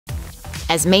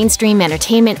As mainstream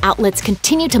entertainment outlets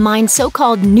continue to mine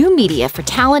so-called new media for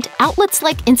talent, outlets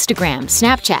like Instagram,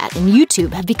 Snapchat, and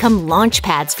YouTube have become launch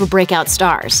pads for breakout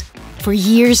stars. For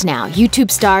years now, YouTube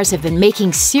stars have been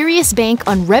making serious bank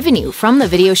on revenue from the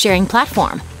video-sharing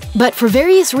platform. But for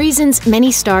various reasons,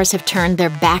 many stars have turned their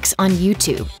backs on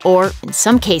YouTube, or, in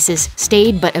some cases,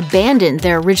 stayed but abandoned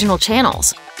their original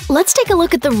channels. Let's take a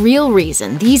look at the real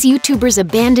reason these YouTubers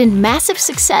abandoned massive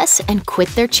success and quit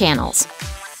their channels.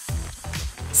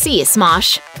 See ya,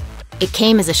 Smosh. It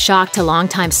came as a shock to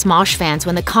longtime Smosh fans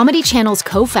when the comedy channel's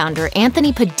co-founder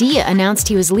Anthony Padilla announced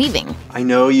he was leaving. I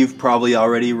know you've probably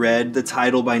already read the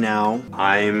title by now.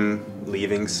 I'm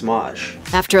leaving Smosh.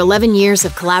 After 11 years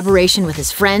of collaboration with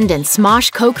his friend and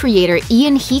Smosh co-creator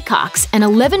Ian Hecox and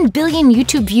 11 billion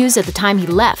YouTube views at the time he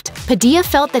left, Padilla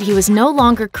felt that he was no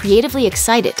longer creatively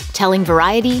excited, telling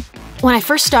Variety, "When I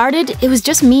first started, it was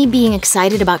just me being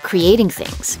excited about creating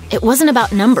things. It wasn't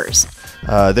about numbers."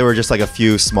 There were just like a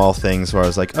few small things where I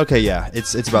was like, okay, yeah,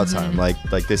 it's about time.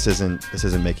 Like this isn't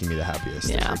making me the happiest.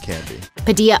 Yeah. It can't be.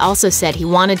 Padilla also said he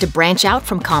wanted to branch out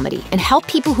from comedy and help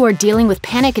people who are dealing with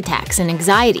panic attacks and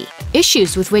anxiety,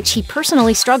 issues with which he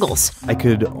personally struggles. I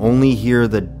could only hear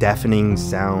the deafening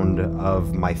sound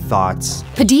of my thoughts.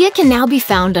 Padilla can now be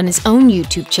found on his own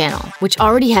YouTube channel, which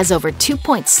already has over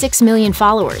 2.6 million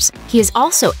followers. He is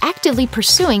also actively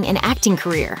pursuing an acting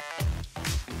career.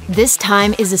 This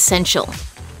time is essential.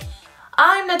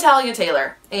 I'm Natalia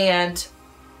Taylor, and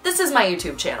this is my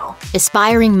YouTube channel.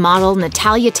 Aspiring model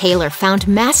Natalia Taylor found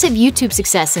massive YouTube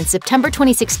success in September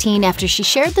 2016 after she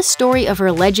shared the story of her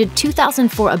alleged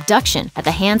 2004 abduction at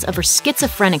the hands of her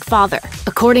schizophrenic father.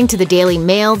 According to the Daily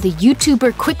Mail, the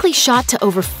YouTuber quickly shot to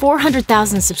over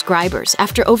 400,000 subscribers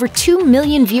after over 2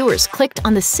 million viewers clicked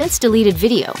on the since-deleted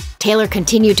video. Taylor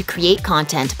continued to create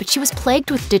content, but she was plagued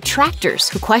with detractors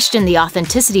who questioned the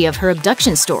authenticity of her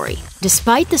abduction story,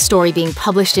 despite the story being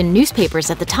published in newspapers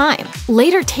at the time.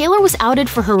 Later, Taylor was outed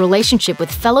for her relationship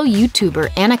with fellow YouTuber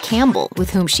Anna Campbell,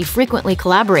 with whom she frequently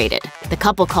collaborated. The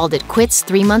couple called it quits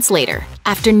 3 months later.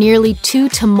 After nearly 2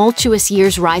 tumultuous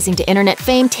years rising to internet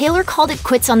fame, Taylor called it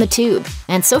quits on the tube,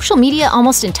 and social media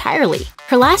almost entirely.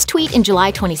 Her last tweet in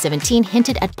July 2017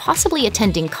 hinted at possibly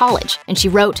attending college, and she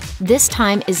wrote, "This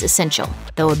time is essential."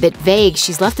 Though a bit vague,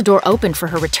 she's left the door open for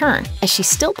her return, as she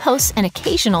still posts an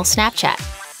occasional Snapchat.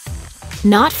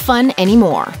 Not fun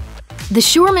anymore. The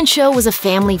Schuerman Show was a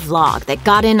family vlog that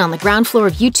got in on the ground floor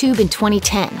of YouTube in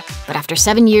 2010. But after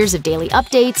 7 years of daily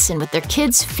updates, and with their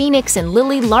kids Phoenix and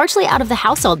Lily largely out of the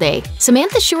house all day,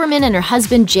 Samantha Schuerman and her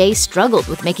husband Jay struggled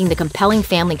with making the compelling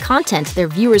family content their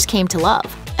viewers came to love.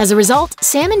 As a result,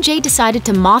 Sam and Jay decided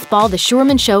to mothball The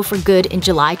Schuerman Show for good in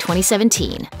July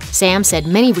 2017. Sam said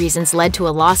many reasons led to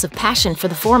a loss of passion for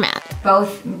the format.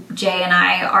 Both Jay and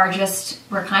I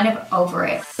we're kind of over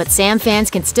it. But Sam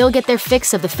fans can still get their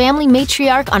fix of the family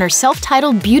matriarch on her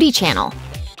self-titled beauty channel.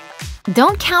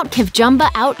 Don't count KevJumba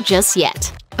out just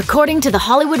yet. According to The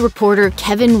Hollywood Reporter,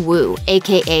 Kevin Wu,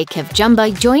 aka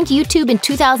KevJumba, joined YouTube in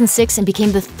 2006 and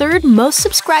became the third most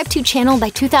subscribed to channel by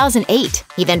 2008.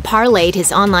 He then parlayed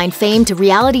his online fame to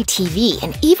reality TV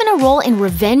and even a role in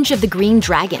Revenge of the Green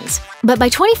Dragons. But by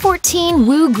 2014,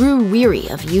 Wu grew weary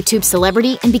of YouTube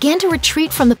celebrity and began to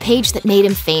retreat from the page that made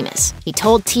him famous. He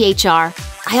told THR,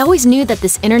 "I always knew that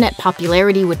this internet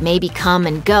popularity would maybe come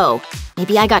and go.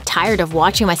 Maybe I got tired of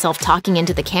watching myself talking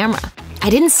into the camera. I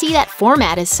didn't see that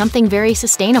format as something very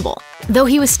sustainable." Though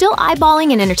he was still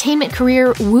eyeballing an entertainment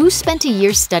career, Wu spent a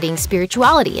year studying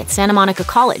spirituality at Santa Monica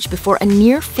College before a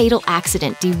near-fatal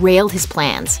accident derailed his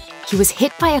plans. He was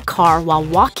hit by a car while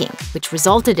walking, which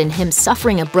resulted in him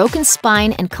suffering a broken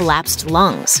spine and collapsed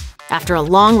lungs. After a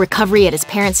long recovery at his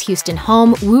parents' Houston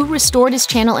home, Wu restored his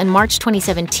channel in March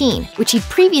 2017, which he'd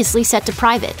previously set to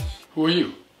private. Who are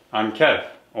you? I'm Kev,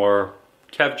 or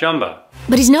KevJumba.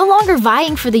 But he's no longer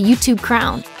vying for the YouTube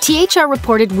crown. THR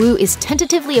reported Wu is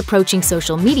tentatively approaching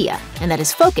social media, and that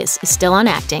his focus is still on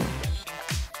acting.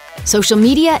 Social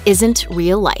media isn't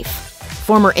real life.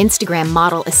 Former Instagram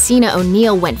model Asina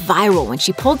O'Neil went viral when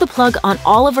she pulled the plug on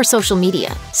all of her social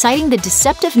media, citing the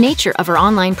deceptive nature of her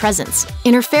online presence.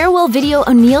 In her farewell video,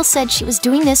 O'Neil said she was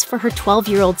doing this for her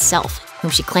 12-year-old self,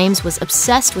 whom she claims was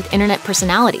obsessed with internet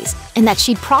personalities, and that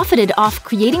she'd profited off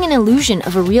creating an illusion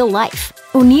of a real life.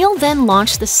 O'Neil then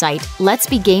launched the site Let's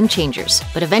Be Game Changers,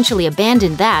 but eventually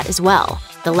abandoned that as well.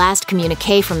 The last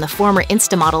communique from the former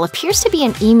Insta model appears to be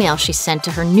an email she sent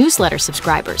to her newsletter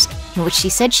subscribers, in which she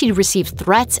said she'd received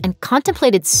threats and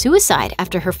contemplated suicide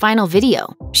after her final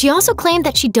video. She also claimed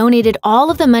that she donated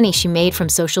all of the money she made from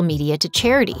social media to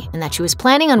charity, and that she was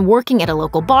planning on working at a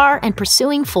local bar and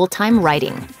pursuing full-time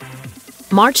writing.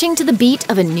 Marching to the beat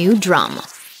of a new drum.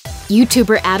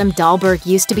 YouTuber Adam Dahlberg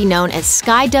used to be known as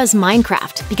Sky Does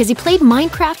Minecraft because he played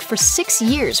Minecraft for 6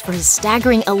 years for his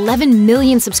staggering 11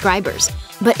 million subscribers.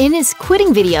 But in his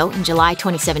quitting video in July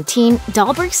 2017,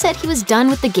 Dahlberg said he was done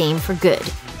with the game for good.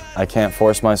 I can't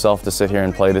force myself to sit here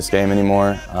and play this game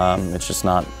anymore. It's just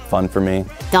not fun for me.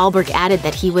 Dahlberg added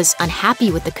that he was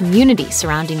unhappy with the community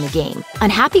surrounding the game,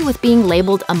 unhappy with being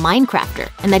labeled a Minecrafter,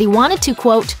 and that he wanted to,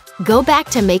 quote, go back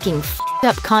to making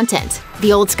f***ed-up content.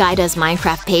 The old Sky Does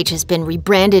Minecraft page has been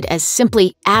rebranded as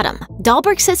simply Adam.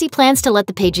 Dahlberg says he plans to let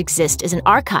the page exist as an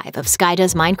archive of Sky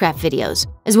Does Minecraft videos,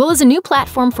 as well as a new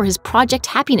platform for his Project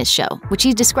Happiness show, which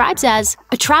he describes as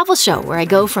a travel show where I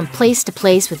go from place to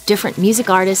place with different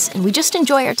music artists and we just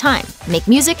enjoy our time, make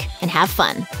music, and have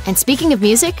fun. And speaking of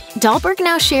music, Dahlberg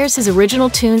now shares his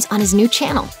original tunes on his new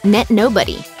channel, Net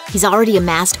Nobody. He's already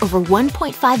amassed over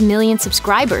 1.5 million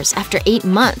subscribers after 8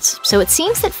 months, so it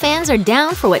seems that fans are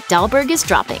down for what Dahlberg is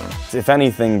dropping. If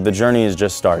anything, the journey is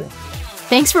just starting.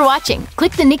 Thanks for watching.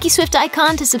 Click the Nicki Swift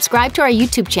icon to subscribe to our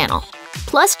YouTube channel.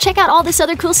 Plus, check out all this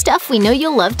other cool stuff we know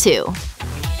you'll love too.